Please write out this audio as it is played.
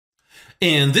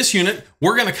In this unit,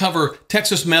 we're going to cover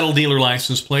Texas metal dealer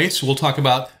license plates. We'll talk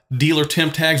about dealer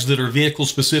temp tags that are vehicle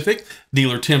specific,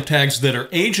 dealer temp tags that are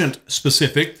agent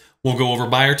specific. We'll go over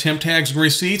buyer temp tags and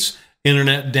receipts,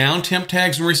 internet down temp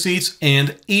tags and receipts,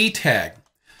 and e-tag.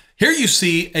 Here you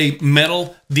see a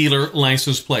metal dealer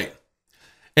license plate.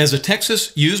 As a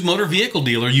Texas used motor vehicle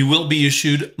dealer, you will be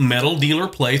issued metal dealer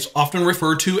plates, often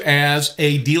referred to as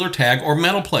a dealer tag or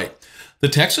metal plate. The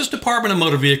Texas Department of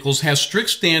Motor Vehicles has strict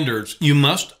standards you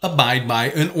must abide by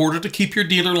in order to keep your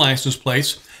dealer license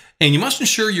plates, and you must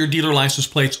ensure your dealer license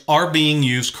plates are being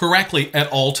used correctly at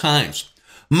all times.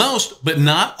 Most, but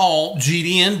not all,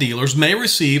 GDN dealers may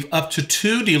receive up to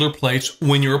 2 dealer plates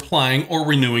when you're applying or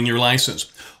renewing your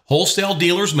license. Wholesale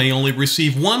dealers may only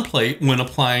receive 1 plate when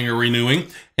applying or renewing,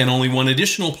 and only 1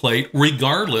 additional plate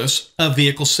regardless of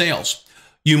vehicle sales.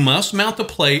 You must mount the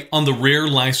plate on the rear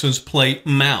license plate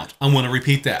mount. I want to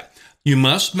repeat that. You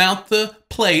must mount the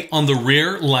plate on the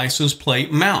rear license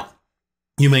plate mount.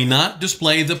 You may not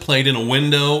display the plate in a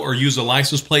window or use a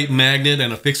license plate magnet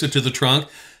and affix it to the trunk.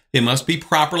 It must be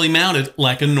properly mounted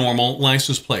like a normal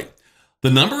license plate.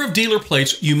 The number of dealer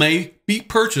plates you may be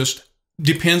purchased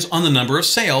depends on the number of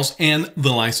sales and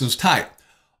the license type.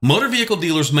 Motor vehicle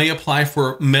dealers may apply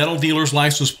for metal dealer's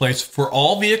license plates for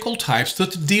all vehicle types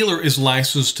that the dealer is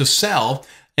licensed to sell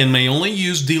and may only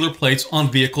use dealer plates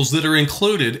on vehicles that are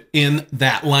included in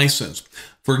that license.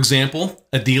 For example,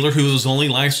 a dealer who is only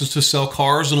licensed to sell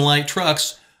cars and light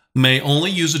trucks may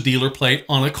only use a dealer plate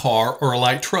on a car or a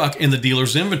light truck in the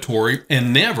dealer's inventory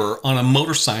and never on a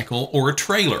motorcycle or a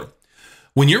trailer.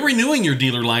 When you're renewing your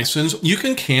dealer license, you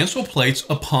can cancel plates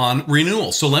upon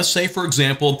renewal. So let's say, for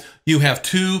example, you have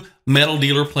 2 metal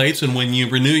dealer plates, and when you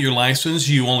renew your license,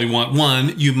 you only want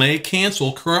 1. You may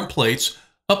cancel current plates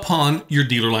upon your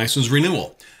dealer license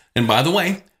renewal. And by the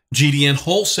way, GDN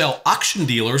wholesale auction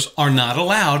dealers are not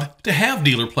allowed to have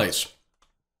dealer plates.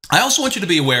 I also want you to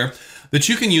be aware that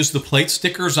you can use the plate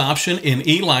stickers option in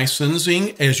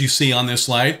e-licensing, as you see on this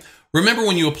slide. Remember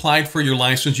when you applied for your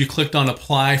license, you clicked on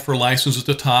apply for license at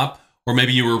the top, or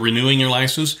maybe you were renewing your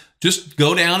license. Just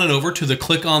go down and over to the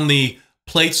click on the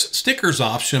plates stickers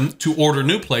option to order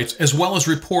new plates, as well as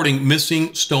reporting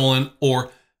missing, stolen,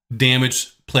 or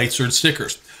damaged plates or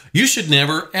stickers. You should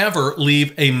never, ever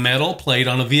leave a metal plate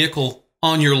on a vehicle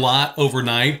on your lot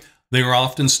overnight. They are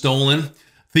often stolen.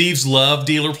 Thieves love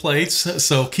dealer plates,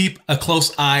 so keep a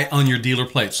close eye on your dealer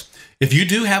plates. If you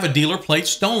do have a dealer plate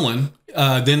stolen,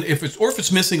 then if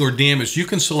it's missing or damaged, you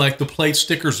can select the plate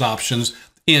stickers options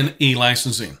in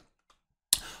e-licensing.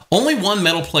 Only 1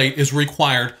 metal plate is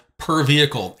required per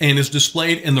vehicle and is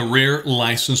displayed in the rear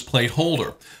license plate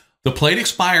holder. The plate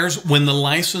expires when the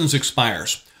license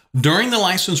expires. During the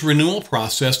license renewal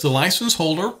process, the license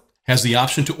holder has the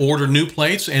option to order new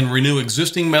plates and renew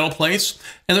existing metal plates,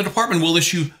 and the department will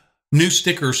issue new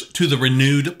stickers to the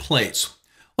renewed plates.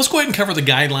 Let's go ahead and cover the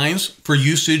guidelines for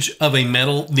usage of a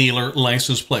metal dealer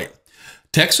license plate.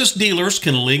 Texas dealers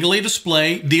can legally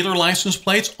display dealer license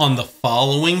plates on the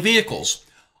following vehicles: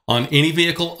 on any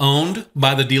vehicle owned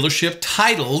by the dealership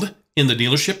titled in the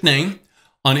dealership name,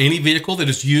 on any vehicle that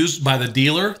is used by the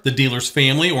dealer's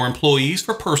family or employees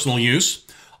for personal use,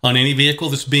 on any vehicle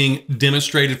that's being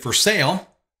demonstrated for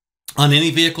sale, on any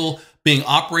vehicle being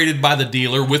operated by the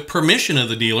dealer with permission of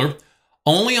the dealer,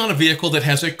 only on a vehicle that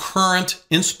has a current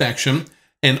inspection,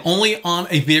 and only on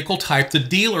a vehicle type the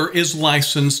dealer is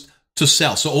licensed to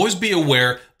sell. So always be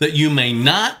aware that you may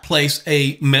not place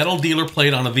a metal dealer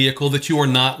plate on a vehicle that you are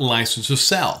not licensed to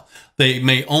sell. They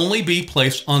may only be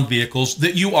placed on vehicles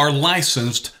that you are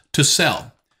licensed to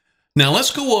sell. Now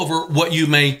let's go over what you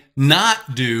may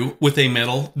not do with a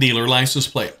metal dealer license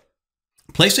plate.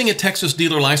 Placing a Texas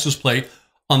dealer license plate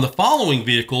on the following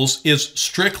vehicles is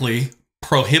strictly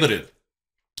prohibited: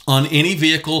 on any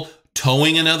vehicle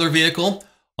towing another vehicle,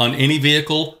 on any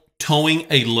vehicle towing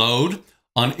a load,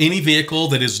 on any vehicle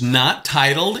that is not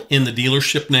titled in the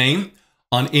dealership name,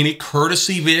 on any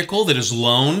courtesy vehicle that is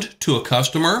loaned to a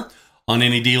customer, on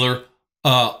any dealer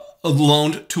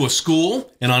loaned to a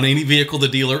school, and on any vehicle the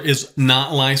dealer is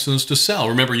not licensed to sell.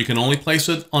 Remember, you can only place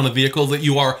it on a vehicle that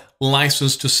you are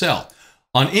licensed to sell.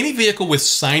 On any vehicle with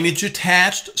signage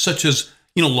attached, such as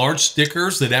large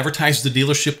stickers that advertise the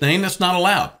dealership name, that's not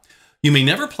allowed. You may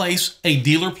never place a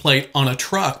dealer plate on a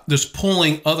truck that's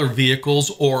pulling other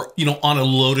vehicles or, on a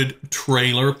loaded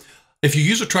trailer. If you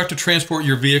use a truck to transport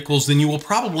your vehicles, then you will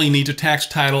probably need to tax,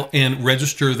 title, and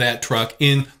register that truck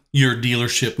in your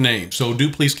dealership name. So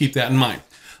do please keep that in mind.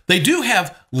 They do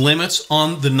have limits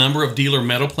on the number of dealer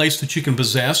metal plates that you can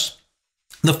possess.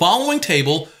 The following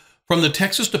table from the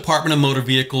Texas Department of Motor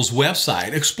Vehicles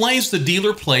website explains the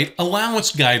dealer plate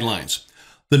allowance guidelines.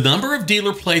 The number of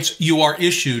dealer plates you are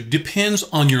issued depends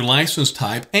on your license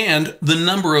type and the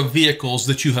number of vehicles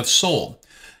that you have sold.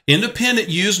 Independent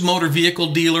used motor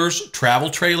vehicle dealers, travel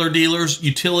trailer dealers,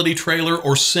 utility trailer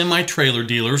or semi-trailer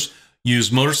dealers,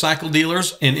 used motorcycle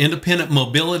dealers, and independent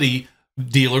mobility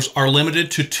dealers are limited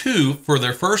to 2 for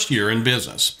their first year in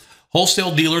business.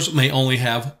 Wholesale dealers may only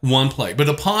have 1 plate, but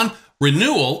upon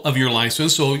renewal of your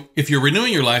license, so if you're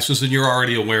renewing your license, then you're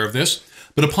already aware of this,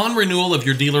 but upon renewal of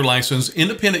your dealer license,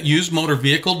 independent used motor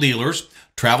vehicle dealers,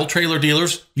 travel trailer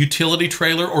dealers, utility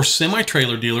trailer or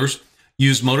semi-trailer dealers,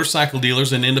 used motorcycle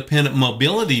dealers, and independent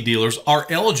mobility dealers are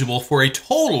eligible for a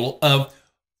total of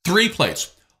 3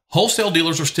 plates. Wholesale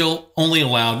dealers are still only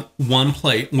allowed 1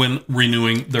 plate when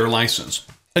renewing their license.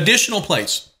 Additional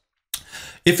plates.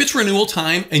 If it's renewal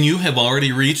time and you have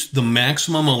already reached the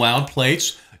maximum allowed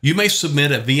plates, you may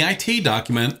submit a VIT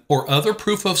document or other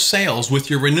proof of sales with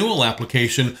your renewal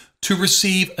application to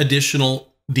receive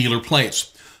additional dealer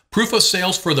plates. Proof of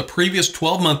sales for the previous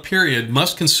 12-month period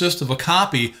must consist of a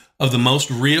copy of the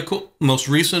most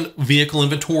recent vehicle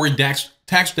inventory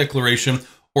tax declaration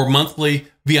or monthly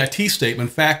VIT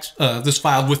statement, this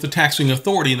filed with the taxing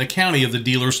authority in the county of the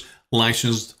dealer's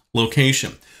licensed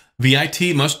location.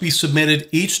 VIT must be submitted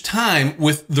each time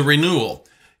with the renewal.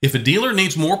 If a dealer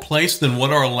needs more plates than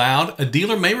what are allowed, a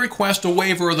dealer may request a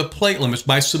waiver of the plate limits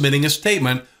by submitting a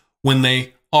statement when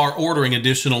they are ordering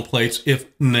additional plates if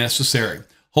necessary.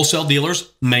 Wholesale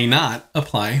dealers may not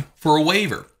apply for a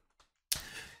waiver.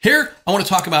 Here, I want to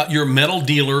talk about your metal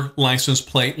dealer license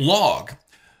plate log.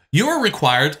 You are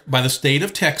required by the state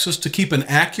of Texas to keep an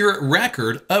accurate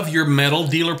record of your metal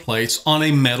dealer plates on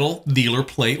a metal dealer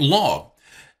plate log.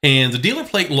 And the dealer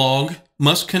plate log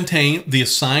must contain the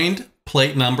assigned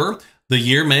plate number, the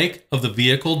year make of the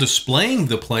vehicle displaying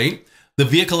the plate, the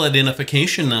vehicle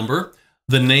identification number,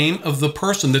 the name of the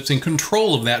person that's in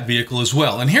control of that vehicle as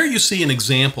well. And here you see an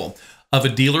example of a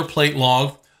dealer plate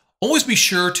log. Always be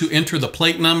sure to enter the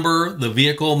plate number, the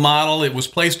vehicle model it was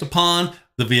placed upon,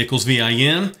 the vehicle's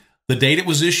VIN, the date it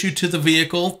was issued to the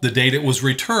vehicle, the date it was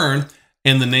returned,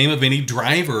 and the name of any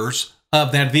drivers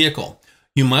of that vehicle.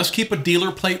 You must keep a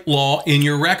dealer plate law in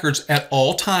your records at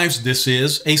all times. This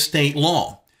is a state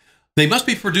law. They must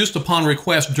be produced upon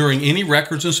request during any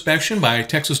records inspection by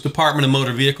Texas Department of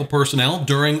Motor Vehicle personnel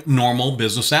during normal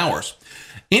business hours.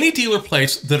 Any dealer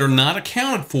plates that are not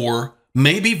accounted for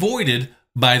may be voided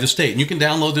by the state. And you can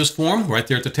download this form right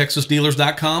there at the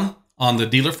texasdealers.com on the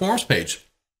dealer forms page.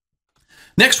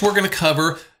 Next, we're going to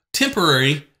cover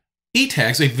temporary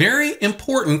e-tags, a very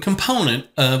important component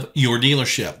of your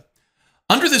dealership.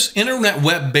 Under this internet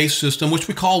web-based system, which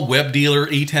we call Web Dealer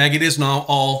e-tag, it is now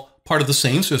all part of the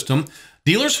same system.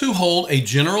 Dealers who hold a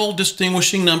general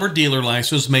distinguishing number dealer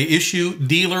license may issue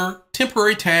dealer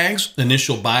temporary tags,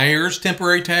 initial buyers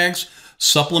temporary tags,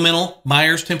 supplemental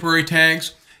buyers temporary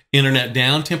tags, internet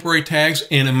down temporary tags,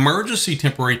 and emergency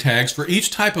temporary tags for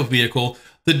each type of vehicle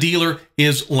the dealer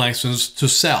is licensed to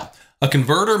sell. A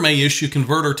converter may issue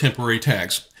converter temporary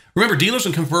tags. Remember, dealers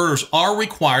and converters are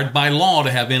required by law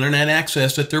to have internet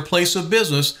access at their place of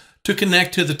business to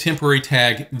connect to the temporary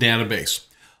tag database.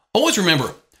 Always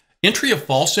remember, entry of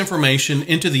false information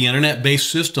into the internet-based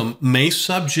system may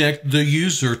subject the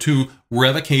user to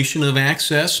revocation of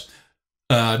access,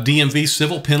 DMV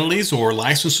civil penalties or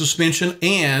license suspension,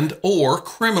 and or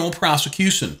criminal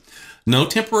prosecution. No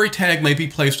temporary tag may be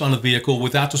placed on a vehicle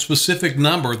without the specific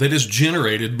number that is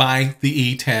generated by the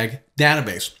e-tag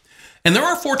database. And there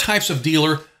are 4 types of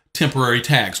dealer temporary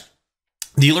tags.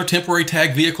 Dealer temporary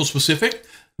tag vehicle specific,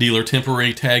 dealer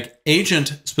temporary tag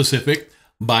agent specific,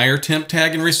 buyer temp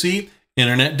tag and receipt,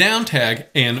 internet down tag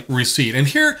and receipt. And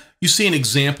here you see an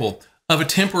example of a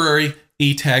temporary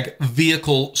e-tag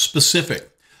vehicle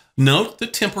specific. Note the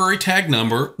temporary tag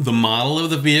number, the model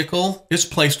of the vehicle is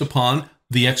placed upon,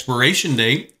 the expiration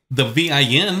date, the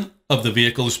VIN of the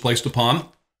vehicle is placed upon,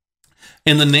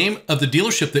 and the name of the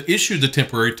dealership that issued the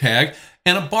temporary tag,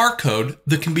 and a barcode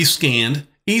that can be scanned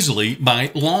easily by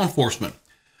law enforcement.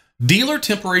 Dealer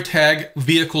temporary tag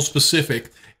vehicle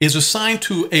specific is assigned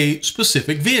to a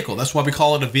specific vehicle. That's why we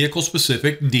call it a vehicle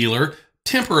specific dealer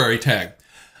temporary tag.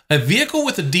 A vehicle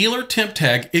with a dealer temp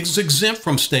tag is exempt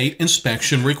from state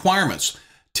inspection requirements.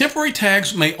 Temporary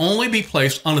tags may only be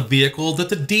placed on a vehicle that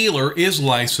the dealer is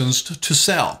licensed to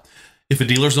sell. If a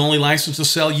dealer is only licensed to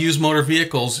sell used motor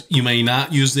vehicles, you may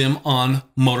not use them on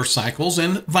motorcycles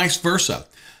and vice versa.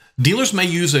 Dealers may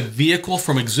use a vehicle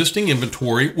from existing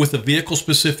inventory with a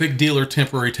vehicle-specific dealer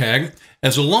temporary tag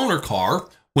as a loaner car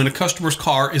when a customer's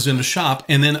car is in the shop,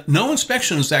 and then no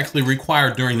inspection is actually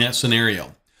required during that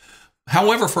scenario.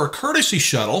 However, for a courtesy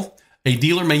shuttle, A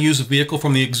dealer may use a vehicle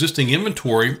from the existing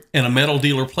inventory and a metal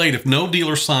dealer plate if no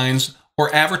dealer signs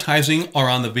or advertising are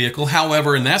on the vehicle.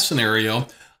 However, in that scenario,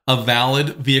 a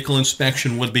valid vehicle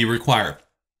inspection would be required.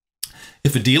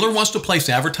 If a dealer wants to place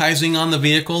advertising on the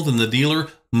vehicle, then the dealer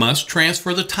must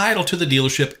transfer the title to the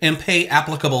dealership and pay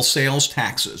applicable sales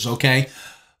taxes, okay?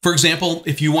 For example,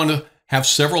 if you want to have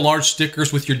several large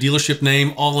stickers with your dealership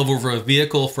name all over a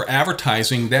vehicle for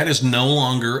advertising, that is no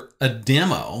longer a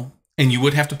demo, and you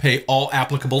would have to pay all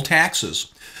applicable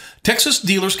taxes. Texas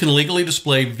dealers can legally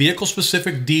display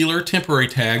vehicle-specific dealer temporary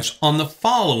tags on the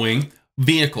following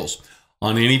vehicles: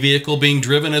 on any vehicle being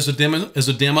driven as a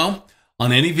demo,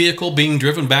 on any vehicle being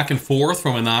driven back and forth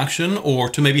from an auction or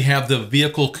to maybe have the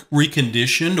vehicle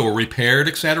reconditioned or repaired,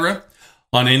 etc.,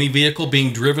 on any vehicle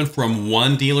being driven from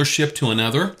one dealership to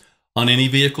another, on any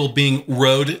vehicle being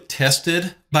road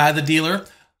tested by the dealer,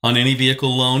 on any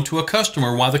vehicle loaned to a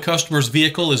customer while the customer's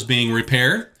vehicle is being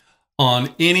repaired,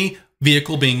 on any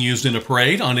vehicle being used in a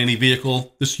parade, on any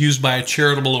vehicle that's used by a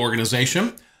charitable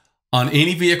organization, on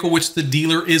any vehicle which the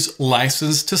dealer is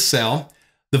licensed to sell.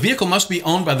 The vehicle must be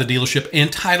owned by the dealership and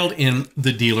titled in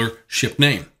the dealership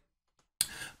name.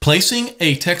 Placing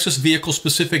a Texas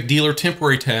vehicle-specific dealer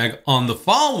temporary tag on the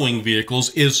following vehicles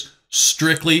is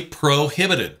strictly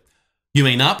prohibited. You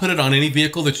may not put it on any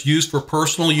vehicle that's used for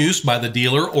personal use by the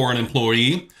dealer or an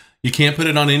employee. You can't put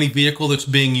it on any vehicle that's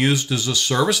being used as a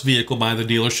service vehicle by the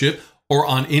dealership or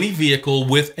on any vehicle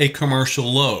with a commercial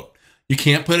load. You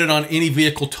can't put it on any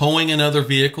vehicle towing another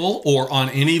vehicle or on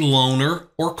any loaner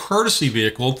or courtesy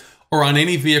vehicle or on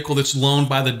any vehicle that's loaned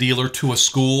by the dealer to a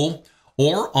school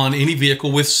or on any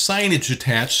vehicle with signage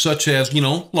attached, such as,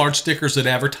 large stickers that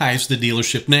advertise the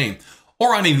dealership name,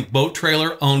 or on any boat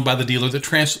trailer owned by the dealer that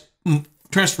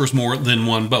transfers more than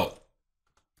one boat.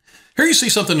 Here you see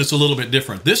something that's a little bit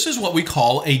different. This is what we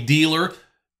call a dealer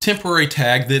temporary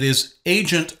tag that is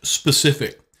agent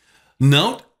specific.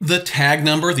 Note the tag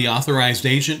number, the authorized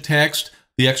agent text,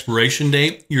 the expiration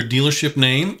date, your dealership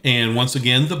name, and once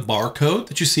again, the barcode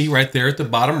that you see right there at the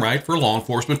bottom right for law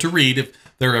enforcement to read if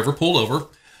they're ever pulled over.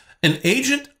 An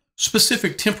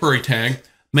agent-specific temporary tag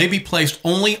may be placed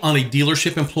only on a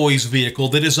dealership employee's vehicle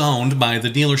that is owned by the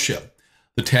dealership.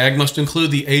 The tag must include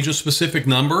the agent-specific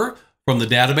number from the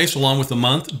database along with the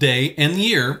month, day, and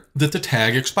year that the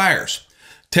tag expires.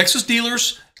 Texas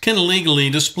dealers can legally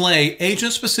display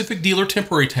agent-specific dealer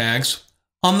temporary tags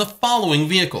on the following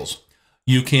vehicles.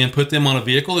 You can put them on a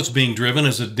vehicle that's being driven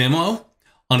as a demo,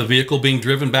 on a vehicle being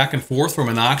driven back and forth from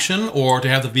an auction, or to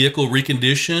have the vehicle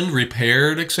reconditioned,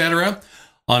 repaired, etc.,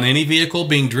 on any vehicle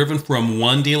being driven from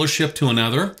one dealership to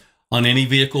another, on any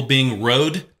vehicle being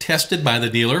road tested by the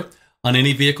dealer, on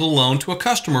any vehicle loaned to a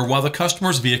customer while the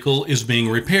customer's vehicle is being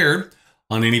repaired,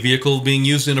 on any vehicle being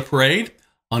used in a parade,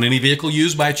 on any vehicle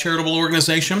used by a charitable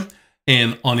organization,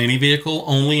 and on any vehicle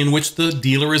only in which the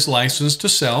dealer is licensed to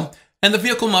sell, and the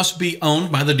vehicle must be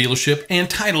owned by the dealership and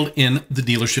titled in the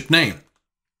dealership name.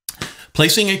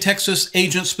 Placing a Texas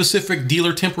agent-specific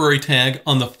dealer temporary tag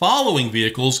on the following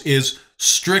vehicles is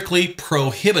strictly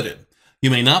prohibited. You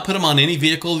may not put them on any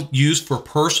vehicle used for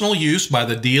personal use by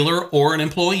the dealer or an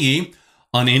employee,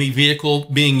 on any vehicle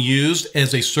being used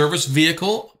as a service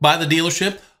vehicle by the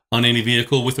dealership, on any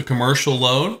vehicle with a commercial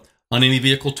load, on any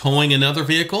vehicle towing another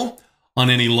vehicle, on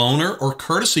any loaner or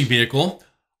courtesy vehicle,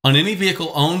 on any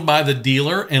vehicle owned by the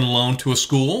dealer and loaned to a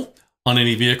school, on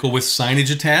any vehicle with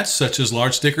signage attached, such as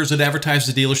large stickers that advertise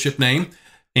the dealership name,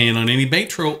 and on any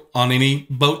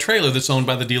boat trailer that's owned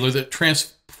by the dealer that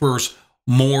transfers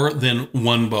more than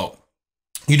one boat.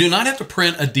 You do not have to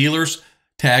print a dealer's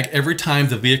tag every time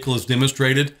the vehicle is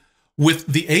demonstrated. With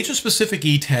the agent-specific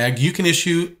e-tag, you can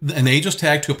issue an agent's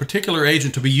tag to a particular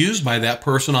agent to be used by that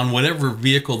person on whatever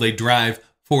vehicle they drive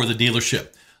for the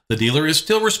dealership. The dealer is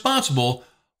still responsible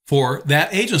for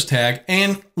that agent's tag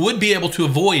and would be able to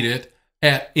avoid it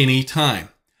at any time.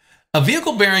 A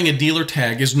vehicle bearing a dealer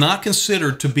tag is not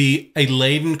considered to be a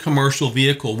laden commercial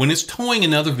vehicle when it's towing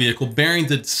another vehicle bearing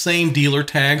the same dealer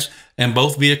tags and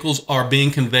both vehicles are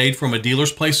being conveyed from a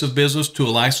dealer's place of business to a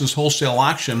licensed wholesale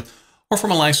auction or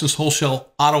from a licensed wholesale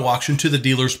auto auction to the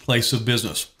dealer's place of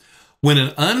business. When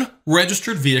an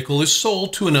unregistered vehicle is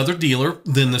sold to another dealer,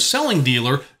 then the selling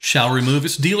dealer shall remove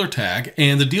its dealer tag,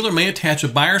 and the dealer may attach a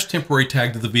buyer's temporary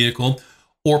tag to the vehicle,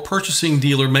 or purchasing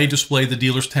dealer may display the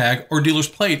dealer's tag or dealer's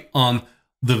plate on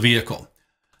the vehicle.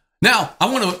 Now,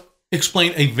 I want to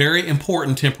explain a very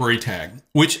important temporary tag,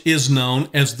 which is known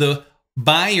as the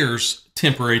buyer's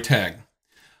temporary tag.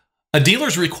 A dealer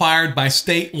is required by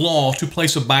state law to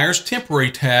place a buyer's temporary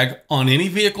tag on any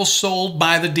vehicle sold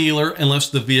by the dealer unless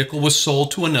the vehicle was sold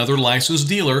to another licensed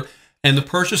dealer and the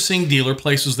purchasing dealer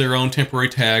places their own temporary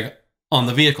tag on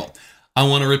the vehicle. I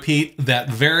want to repeat that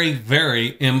very,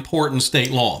 very important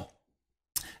state law.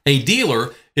 A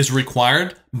dealer is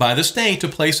required by the state to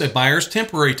place a buyer's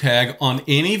temporary tag on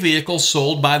any vehicle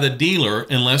sold by the dealer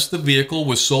unless the vehicle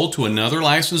was sold to another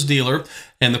licensed dealer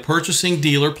and the purchasing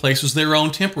dealer places their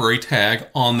own temporary tag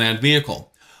on that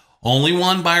vehicle. Only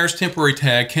one buyer's temporary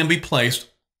tag can be placed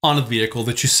on a vehicle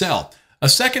that you sell. A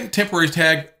second temporary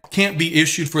tag can't be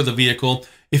issued for the vehicle.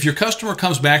 If your customer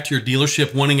comes back to your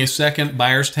dealership wanting a second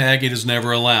buyer's tag, it is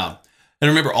never allowed. And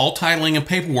remember, all titling and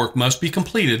paperwork must be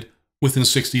completed within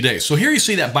 60 days. So here you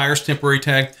see that buyer's temporary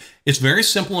tag. It's very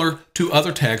similar to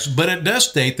other tags, but it does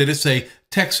state that it's a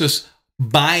Texas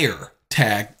buyer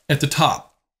tag at the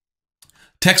top.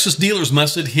 Texas dealers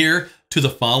must adhere to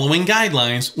the following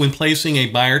guidelines when placing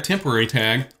a buyer temporary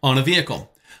tag on a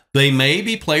vehicle. They may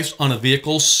be placed on a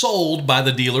vehicle sold by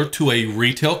the dealer to a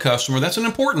retail customer. That's an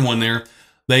important one there.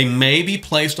 They may be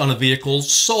placed on a vehicle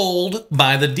sold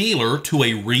by the dealer to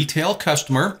a retail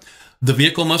customer. The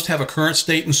vehicle must have a current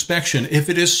state inspection if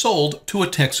it is sold to a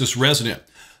Texas resident.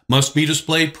 Must be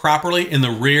displayed properly in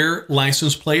the rear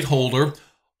license plate holder.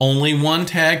 Only one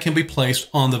tag can be placed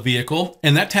on the vehicle,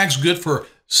 and that tag's good for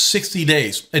 60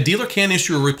 days. A dealer can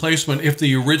issue a replacement if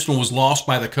the original was lost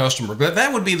by the customer, but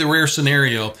that would be the rare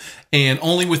scenario and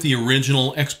only with the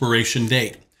original expiration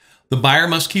date. The buyer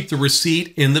must keep the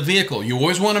receipt in the vehicle. You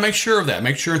always want to make sure of that.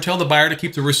 Make sure and tell the buyer to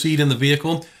keep the receipt in the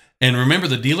vehicle. And remember,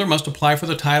 the dealer must apply for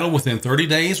the title within 30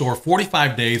 days or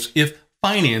 45 days if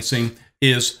financing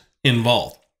is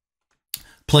involved.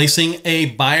 Placing a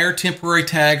buyer temporary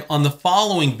tag on the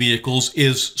following vehicles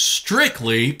is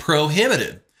strictly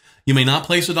prohibited. You may not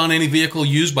place it on any vehicle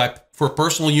used for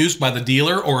personal use by the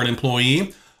dealer or an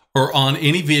employee, or on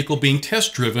any vehicle being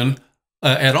test driven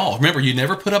at all. Remember, you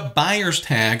never put a buyer's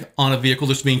tag on a vehicle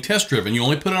that's being test driven. You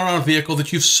only put it on a vehicle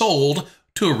that you've sold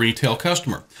to a retail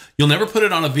customer. You'll never put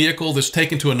it on a vehicle that's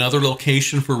taken to another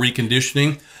location for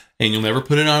reconditioning, and you'll never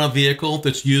put it on a vehicle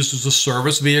that's used as a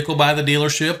service vehicle by the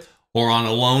dealership, or on a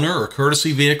loaner or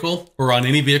courtesy vehicle, or on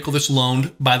any vehicle that's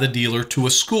loaned by the dealer to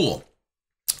a school.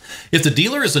 If the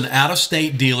dealer is an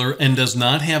out-of-state dealer and does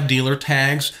not have dealer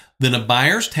tags, then a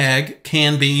buyer's tag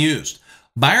can be used.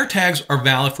 Buyer tags are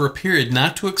valid for a period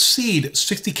not to exceed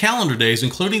 60 calendar days,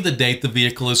 including the date the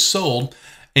vehicle is sold,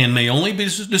 and may only be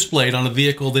displayed on a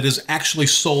vehicle that is actually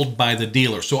sold by the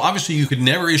dealer. So obviously you could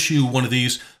never issue one of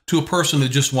these to a person that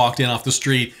just walked in off the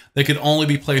street. They could only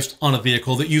be placed on a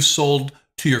vehicle that you sold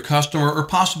to your customer or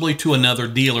possibly to another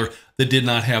dealer that did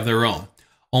not have their own.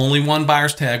 Only one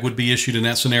buyer's tag would be issued in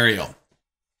that scenario.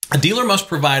 A dealer must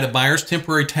provide a buyer's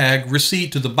temporary tag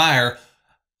receipt to the buyer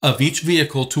of each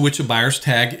vehicle to which a buyer's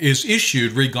tag is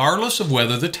issued, regardless of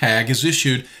whether the tag is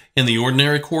issued in the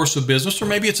ordinary course of business or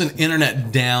maybe it's an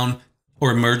internet down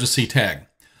or emergency tag.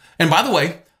 And by the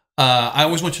way, I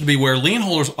always want you to be aware, lien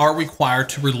holders are required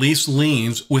to release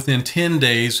liens within 10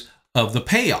 days of the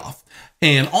payoff.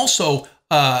 And also,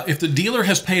 if the dealer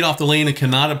has paid off the lien and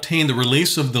cannot obtain the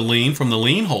release of the lien from the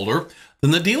lien holder, then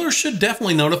the dealer should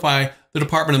definitely notify the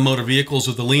Department of Motor Vehicles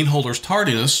of the lien holder's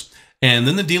tardiness, and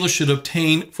then the dealer should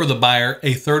obtain for the buyer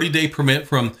a 30-day permit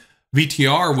from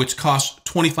VTR, which costs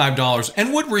 $25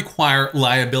 and would require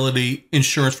liability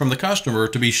insurance from the customer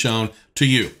to be shown to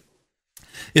you.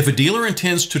 If a dealer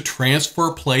intends to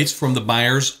transfer plates from the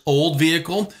buyer's old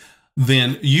vehicle,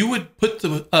 then you would put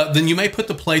you may put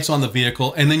the plates on the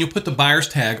vehicle, and then you put the buyer's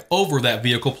tag over that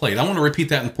vehicle plate. I want to repeat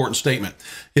that important statement.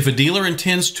 If a dealer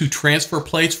intends to transfer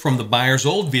plates from the buyer's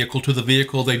old vehicle to the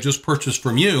vehicle they just purchased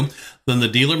from you, then the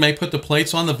dealer may put the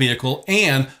plates on the vehicle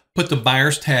and put the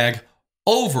buyer's tag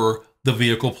over the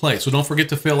vehicle plate. So don't forget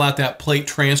to fill out that plate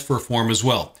transfer form as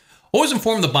well. Always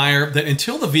inform the buyer that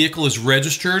until the vehicle is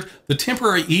registered, the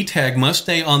temporary e-tag must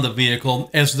stay on the vehicle,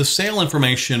 as the sale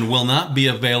information will not be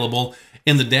available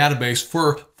in the database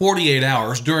for 48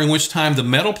 hours, during which time the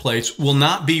metal plates will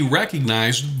not be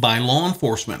recognized by law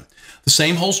enforcement. The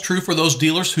same holds true for those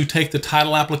dealers who take the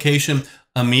title application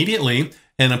immediately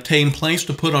and obtain plates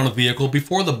to put on a vehicle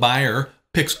before the buyer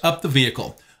picks up the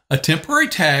vehicle. A temporary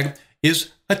tag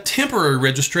is a temporary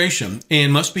registration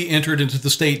and must be entered into the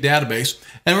state database.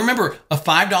 And remember, a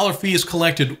 $5 fee is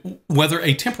collected whether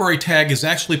a temporary tag is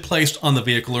actually placed on the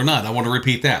vehicle or not. I want to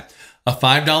repeat that. A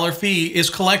 $5 fee is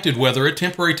collected whether a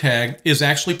temporary tag is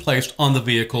actually placed on the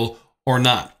vehicle or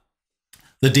not.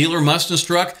 The dealer must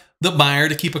instruct the buyer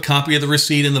to keep a copy of the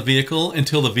receipt in the vehicle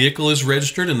until the vehicle is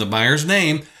registered in the buyer's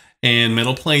name and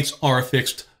metal plates are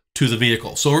affixed to the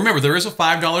vehicle. So remember, there is a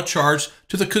 $5 charge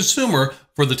to the consumer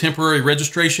for the temporary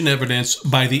registration evidence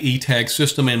by the e-tag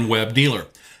system and web dealer.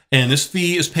 And this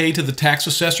fee is paid to the tax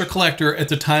assessor collector at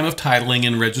the time of titling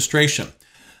and registration.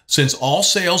 Since all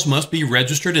sales must be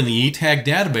registered in the eTag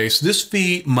database, this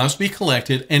fee must be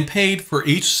collected and paid for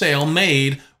each sale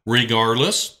made,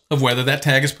 regardless of whether that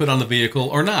tag is put on the vehicle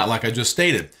or not, like I just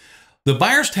stated. The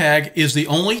buyer's tag is the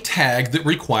only tag that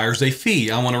requires a fee.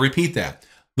 I want to repeat that.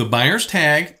 The buyer's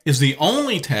tag is the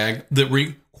only tag that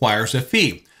requires a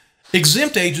fee.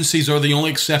 Exempt agencies are the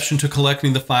only exception to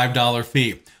collecting the $5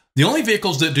 fee. The only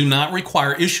vehicles that do not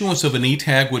require issuance of an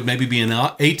e-tag would maybe be an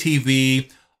ATV,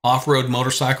 off-road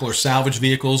motorcycle, or salvage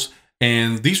vehicles,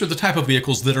 and these are the type of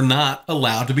vehicles that are not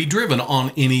allowed to be driven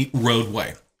on any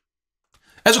roadway.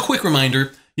 As a quick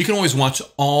reminder, you can always watch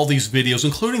all these videos,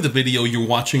 including the video you're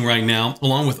watching right now,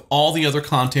 along with all the other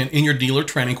content in your dealer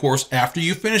training course after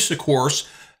you finish the course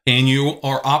and you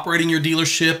are operating your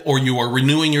dealership or you are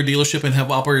renewing your dealership and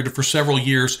have operated for several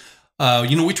years.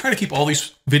 We try to keep all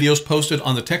these videos posted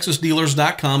on the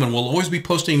TexasDealers.com, and we'll always be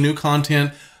posting new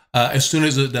content as soon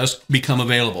as it does become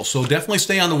available. So definitely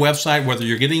stay on the website, whether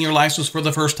you're getting your license for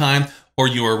the first time or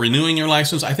you are renewing your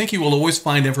license. I think you will always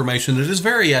find information that is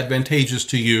very advantageous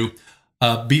to you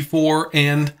before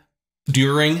and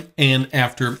during and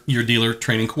after your dealer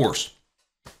training course.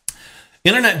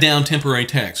 Internet down temporary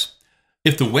tags.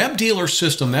 If the web dealer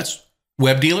system, that's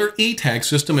web dealer e-tag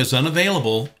system, is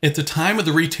unavailable at the time of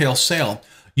the retail sale,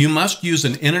 you must use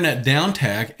an internet down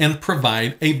tag and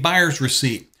provide a buyer's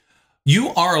receipt. You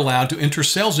are allowed to enter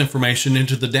sales information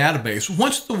into the database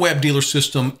once the web dealer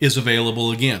system is available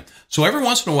again. So every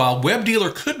once in a while, web dealer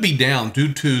could be down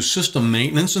due to system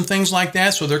maintenance and things like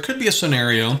that. So there could be a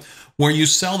scenario where you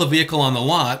sell the vehicle on the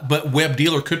lot, but web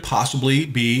dealer could possibly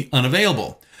be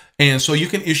unavailable. And so you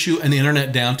can issue an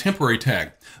internet down temporary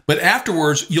tag. But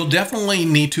afterwards, you'll definitely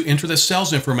need to enter the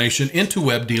sales information into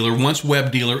web dealer once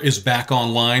web dealer is back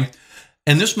online.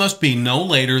 And this must be no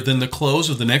later than the close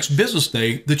of the next business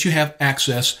day that you have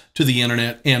access to the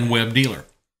internet and web dealer.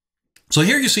 So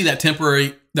here you see that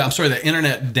that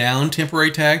internet down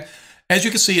temporary tag. As you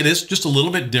can see, it is just a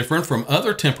little bit different from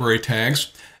other temporary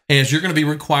tags, as you're going to be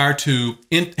required to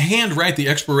handwrite the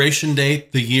expiration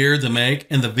date, the year, the make,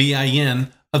 and the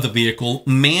VIN of the vehicle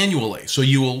manually. So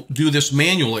you will do this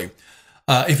manually.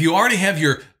 If you already have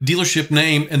your dealership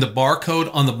name and the barcode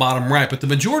on the bottom right, but the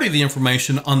majority of the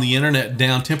information on the internet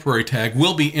down temporary tag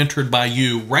will be entered by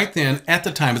you right then at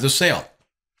the time of the sale.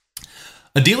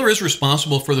 A dealer is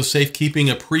responsible for the safekeeping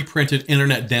of pre-printed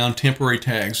internet down temporary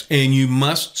tags, and you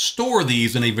must store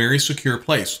these in a very secure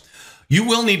place. You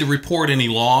will need to report any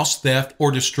loss, theft,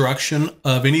 or destruction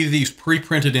of any of these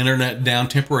pre-printed internet down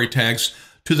temporary tags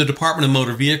to the Department of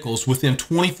Motor Vehicles within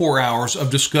 24 hours of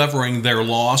discovering their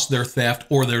loss, their theft,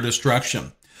 or their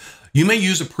destruction. You may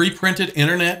use a pre-printed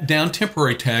internet down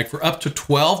temporary tag for up to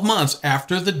 12 months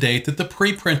after the date that the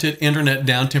pre-printed internet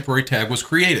down temporary tag was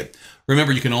created.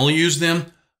 Remember, you can only use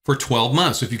them for 12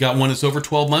 months. If you got one that's over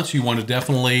 12 months, you want to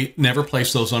definitely never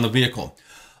place those on a vehicle.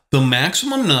 The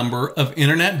maximum number of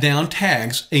internet down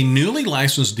tags a newly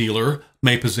licensed dealer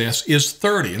may possess is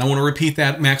 30. And I want to repeat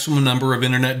that: maximum number of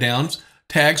internet downs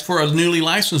tags for a newly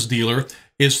licensed dealer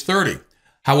is 30.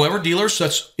 However,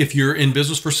 dealers, if you're in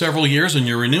business for several years and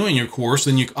you're renewing your course,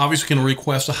 then you obviously can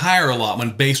request a higher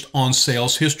allotment based on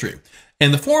sales history.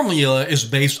 And the formula is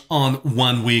based on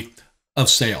 1 week of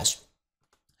sales.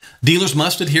 Dealers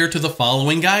must adhere to the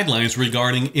following guidelines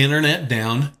regarding internet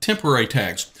down temporary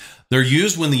tags. They're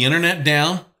used when the internet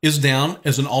down is down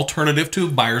as an alternative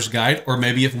to buyer's guide, or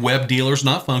maybe if web dealer is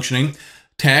not functioning.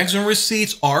 Tags and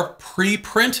receipts are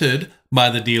pre-printed by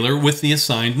the dealer with the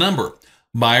assigned number.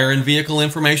 Buyer and vehicle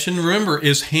information, remember,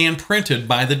 is hand-printed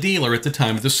by the dealer at the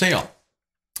time of the sale.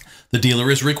 The dealer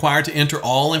is required to enter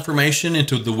all information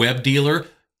into the web dealer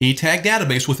eTag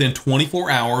database within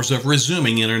 24 hours of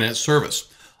resuming internet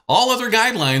service. All other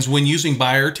guidelines when using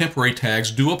buyer temporary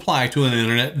tags do apply to an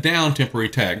internet down temporary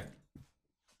tag.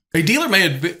 A dealer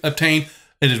may obtain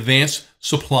an advanced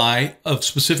supply of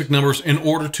specific numbers in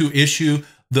order to issue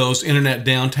those internet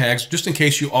down tags, just in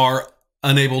case you are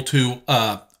unable to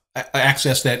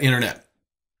access that internet.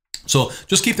 So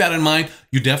just keep that in mind.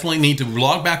 You definitely need to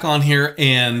log back on here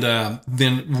and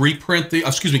then reprint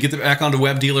get back onto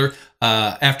web dealer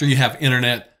after you have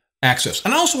internet access.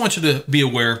 And I also want you to be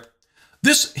aware,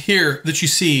 this here that you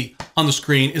see on the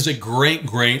screen is a great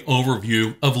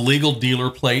overview of legal dealer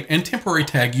plate and temporary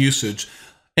tag usage.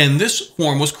 And this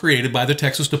form was created by the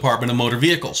Texas Department of Motor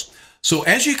Vehicles. So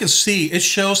as you can see, it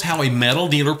shows how a metal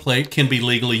dealer plate can be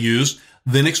legally used,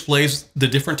 then explains the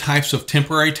different types of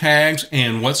temporary tags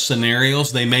and what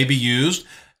scenarios they may be used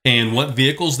and what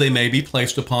vehicles they may be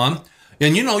placed upon.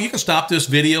 And you can stop this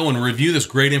video and review this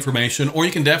great information, or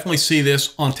you can definitely see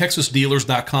this on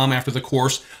TexasDealers.com after the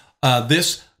course.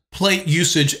 This plate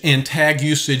usage and tag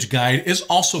usage guide is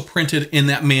also printed in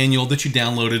that manual that you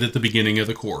downloaded at the beginning of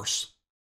the course.